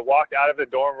 And like I walked out of the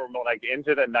dorm room like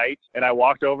into the night and I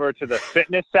walked over to the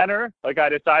fitness center. Like I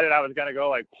decided I was going to go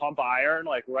like pump iron,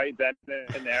 like right then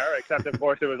and there, except of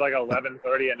course it was like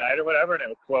 11:30 at night or whatever. And it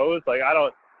was closed. Like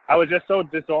I was just so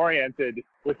disoriented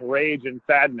with rage and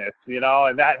sadness,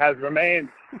 and that has remained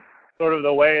sort of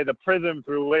the prism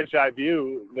through which I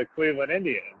view the Cleveland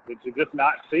Indians. To just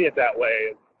not see it that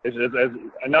way is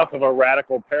enough of a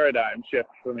radical paradigm shift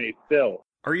for me still.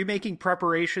 Are you making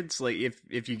preparations, like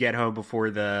if you get home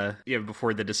before the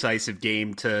decisive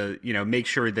game, to make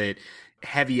sure that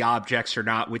heavy objects are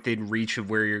not within reach of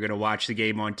where you're going to watch the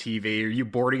game on TV? Are you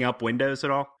boarding up windows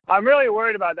at all? I'm really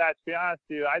worried about that, to be honest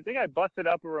with you. I think I busted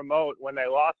up a remote when they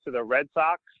lost to the Red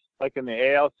Sox, like in the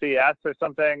ALCS or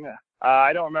something.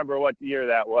 I don't remember what year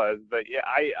that was, but yeah,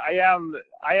 I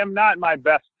am not my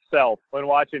best self when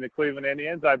watching the Cleveland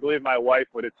Indians. I believe my wife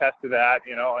would attest to that,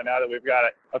 and now that we've got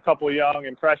a couple young,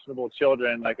 impressionable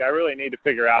children, like I really need to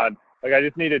figure out, like I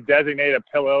just need to designate a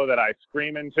pillow that I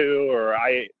scream into, or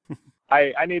I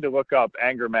need to look up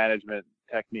anger management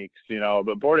techniques,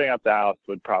 but boarding up the house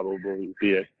would probably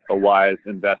be a wise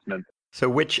investment. So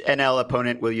which NL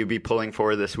opponent will you be pulling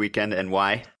for this weekend and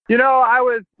why?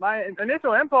 My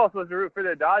initial impulse was to root for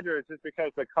the Dodgers just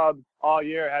because the Cubs all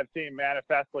year have seemed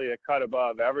manifestly a cut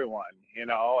above everyone,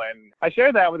 and I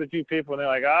shared that with a few people and they're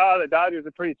like, the Dodgers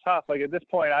are pretty tough. Like at this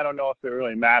point, I don't know if it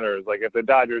really matters. Like if the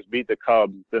Dodgers beat the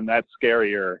Cubs, then that's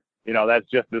scarier. That's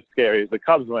just as scary as the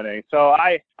Cubs winning. So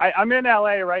I'm in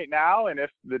LA right now, and if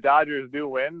the Dodgers do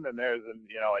win, then there's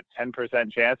a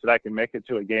 10% chance that I can make it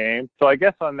to a game. So I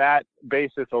guess on that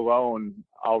basis alone,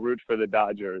 I'll root for the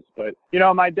Dodgers. But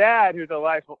my dad, who's a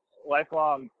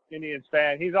lifelong Indians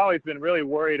fan, he's always been really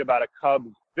worried about a Cubs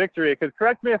victory. Because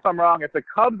correct me if I'm wrong, if the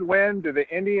Cubs win, do the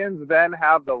Indians then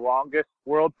have the longest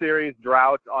World Series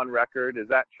drought on record? Is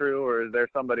that true, or is there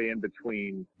somebody in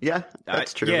between? Yeah,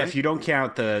 that's true. Yeah, right? if you don't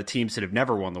count the teams that have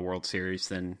never won the World Series,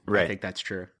 then I think that's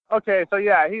true. Okay, so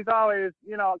yeah, he's always,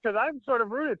 because I'm sort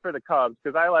of rooted for the Cubs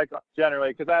because I like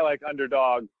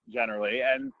underdogs generally,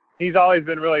 and he's always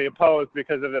been really opposed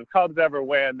because if the Cubs ever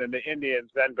win, then the Indians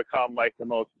then become like the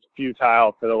most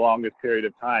futile for the longest period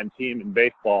of time team in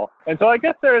baseball. And so I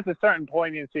guess there is a certain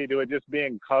poignancy to it just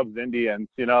being Cubs Indians.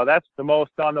 That's the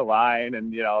most on the line,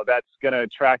 and that's going to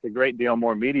attract a great deal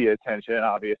more media attention,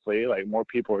 obviously. Like more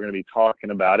people are going to be talking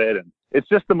about it, and it's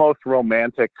just the most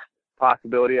romantic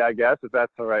possibility, I guess, if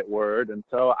that's the right word. And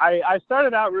so I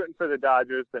started out rooting for the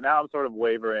Dodgers, but now I'm sort of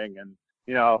wavering, and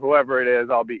whoever it is,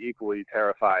 I'll be equally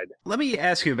terrified. Let me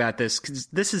ask you about this, because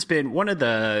this has been one of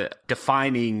the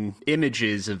defining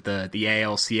images of the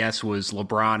ALCS was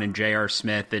LeBron and J.R.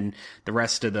 Smith and the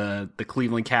rest of the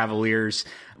Cleveland Cavaliers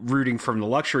rooting from the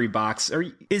luxury box.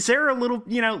 Is there a little,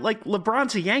 like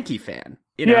LeBron's a Yankee fan?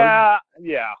 Yeah,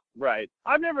 right.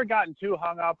 I've never gotten too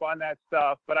hung up on that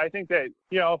stuff, but I think that,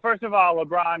 first of all,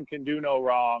 LeBron can do no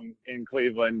wrong in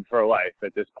Cleveland for life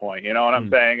at this point. You know what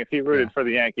I'm saying? If he rooted for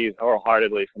the Yankees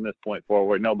wholeheartedly from this point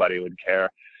forward, nobody would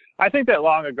care. I think that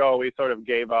long ago we sort of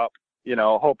gave up,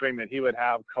 hoping that he would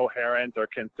have coherent or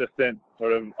consistent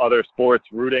sort of other sports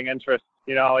rooting interests.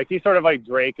 Like he's sort of like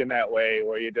Drake in that way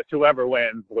where whoever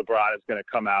wins, LeBron is going to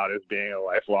come out as being a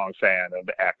lifelong fan of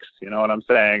X. You know what I'm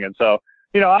saying? And so,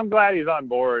 I'm glad he's on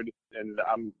board, and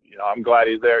I'm glad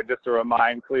he's there just to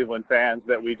remind Cleveland fans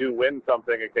that we do win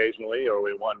something occasionally, or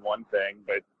we won one thing.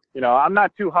 But, I'm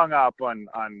not too hung up on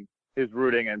his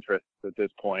rooting interests at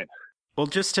this point. Well,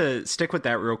 just to stick with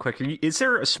that real quick, is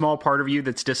there a small part of you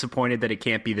that's disappointed that it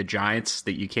can't be the Giants,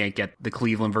 that you can't get the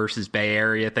Cleveland versus Bay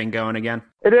Area thing going again?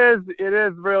 It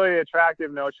is really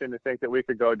attractive notion to think that we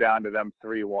could go down to them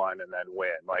 3-1 and then win.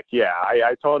 Like, yeah,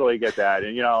 I totally get that.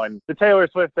 And, and the Taylor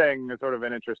Swift thing is sort of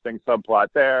an interesting subplot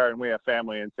there. And we have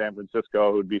family in San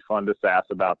Francisco who'd be fun to sass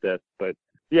about this. But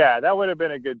yeah, that would have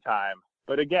been a good time.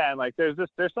 But again, like there's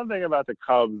something about the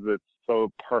Cubs that's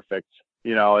so perfect.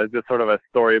 It's just sort of a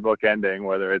storybook ending,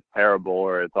 whether it's terrible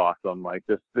or it's awesome. Like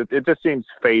this, it just seems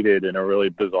fated in a really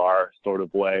bizarre sort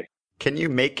of way. Can you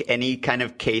make any kind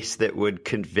of case that would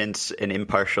convince an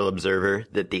impartial observer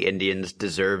that the Indians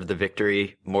deserve the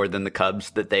victory more than the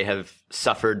Cubs, that they have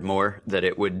suffered more, that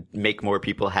it would make more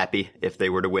people happy if they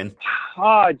were to win?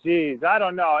 Oh, geez, I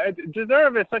don't know.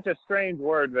 Deserve is such a strange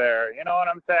word there. You know what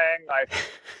I'm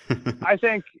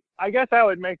saying? I guess I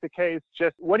would make the case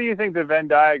just, what do you think the Venn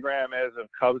diagram is of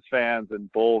Cubs fans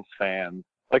and Bulls fans?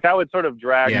 Like I would sort of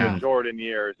drag the Jordan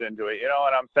years into it. You know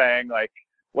what I'm saying? Like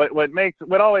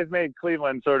what always made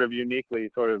Cleveland sort of uniquely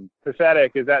sort of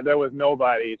pathetic is that there was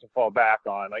nobody to fall back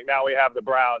on. Like now we have the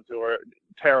Browns who are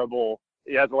terrible.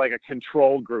 He has like a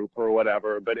control group or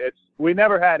whatever, but we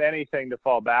never had anything to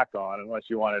fall back on unless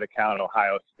you wanted to count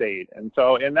Ohio State. And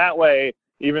so in that way,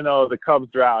 even though the Cubs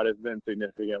drought has been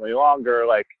significantly longer,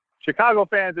 like Chicago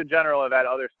fans in general have had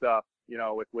other stuff,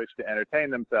 with which to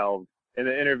entertain themselves in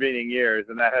the intervening years,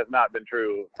 and that has not been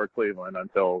true for Cleveland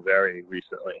until very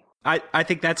recently. I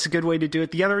think that's a good way to do it.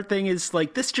 The other thing is,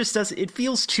 like, this just doesn't, it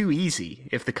feels too easy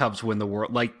if the Cubs win the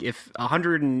world. Like, if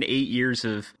 108 years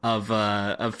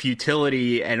of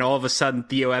futility and all of a sudden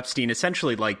Theo Epstein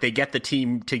essentially, like, they get the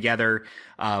team together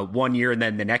 1 year and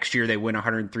then the next year they win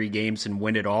 103 games and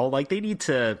win it all. Like, they need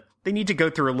to go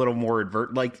through a little more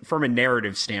like from a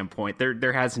narrative standpoint.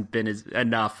 There hasn't been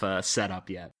enough set up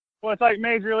yet. Well, it's like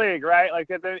Major League, right?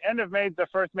 Like at the end of the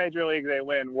first Major League, they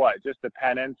win what? Just the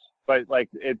pennant. But like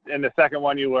in the second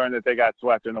one, you learn that they got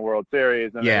swept in the World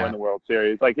Series and they win the World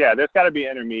Series. Like, yeah, there's got to be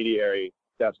intermediary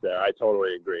steps there. I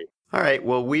totally agree. All right.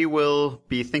 Well, we will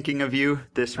be thinking of you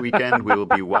this weekend. We will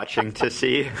be watching to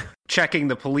see. Checking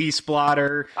the police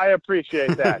blotter. I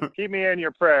appreciate that. Keep me in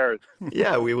your prayers.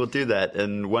 Yeah, we will do that.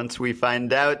 And once we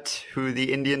find out who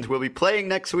the Indians will be playing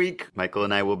next week, Michael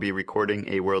and I will be recording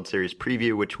a World Series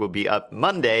preview, which will be up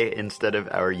Monday instead of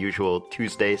our usual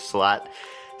Tuesday slot.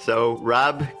 So,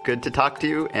 Rob, good to talk to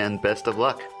you, and best of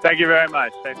luck. Thank you very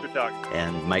much. Thanks for talking.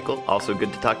 And Michael, also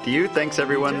good to talk to you. Thanks,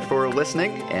 everyone, for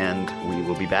listening, and we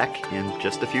will be back in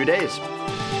just a few days.